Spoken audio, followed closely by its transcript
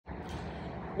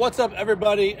What's up,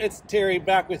 everybody? It's Terry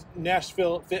back with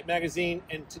Nashville Fit Magazine,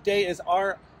 and today is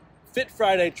our Fit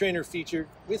Friday trainer feature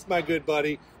with my good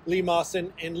buddy Lee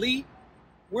Maasen. And Lee,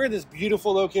 we're in this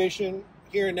beautiful location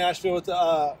here in Nashville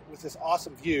with this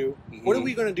awesome view. What are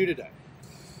we going to do today?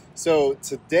 So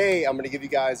today I'm going to give you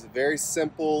guys a very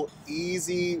simple,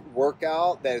 easy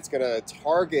workout that it's going to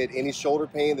target any shoulder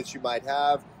pain that you might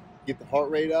have, get the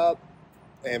heart rate up,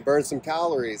 and burn some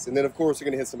calories. And then, of course, we're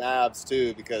going to hit some abs,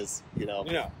 too, because, you know,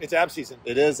 it's ab season.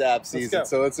 It is ab season.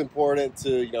 So it's important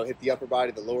to, hit the upper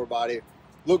body, the lower body,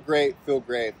 look great, feel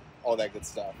great, all that good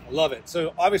stuff. I love it.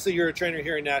 So, obviously, you're a trainer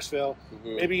here in Nashville.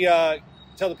 Maybe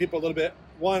tell the people a little bit,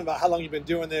 one, about how long you've been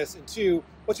doing this, and two,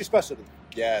 what's your specialty?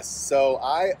 Yes. So,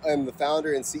 I am the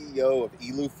founder and CEO of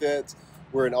EluFit.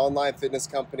 We're an online fitness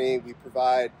company. We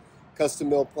provide custom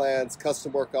meal plans,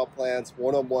 custom workout plans,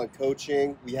 one-on-one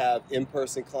coaching. We have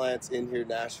in-person clients in here in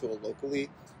Nashville locally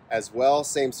as well.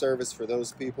 Same service for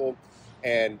those people.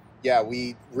 And yeah,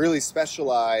 we really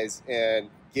specialize in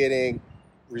getting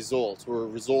results. We're a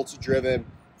results-driven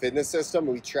fitness system,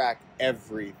 and we track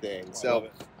everything. So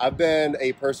I've been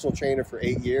a personal trainer for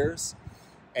 8 years.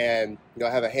 And I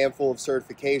have a handful of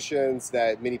certifications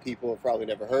that many people have probably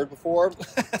never heard before.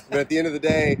 But at the end of the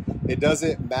day, it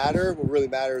doesn't matter. What really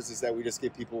matters is that we just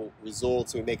give people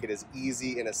results and we make it as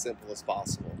easy and as simple as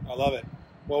possible. I love it.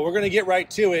 Well, we're going to get right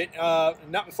to it.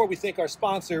 Not before we thank our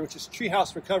sponsor, which is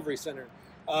Treehouse Recovery Center,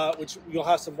 which you'll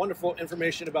have some wonderful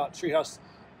information about Treehouse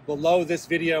below this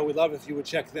video. We'd love if you would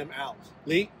check them out.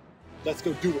 Lee, let's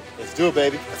go do it. Let's do it,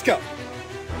 baby. Let's go.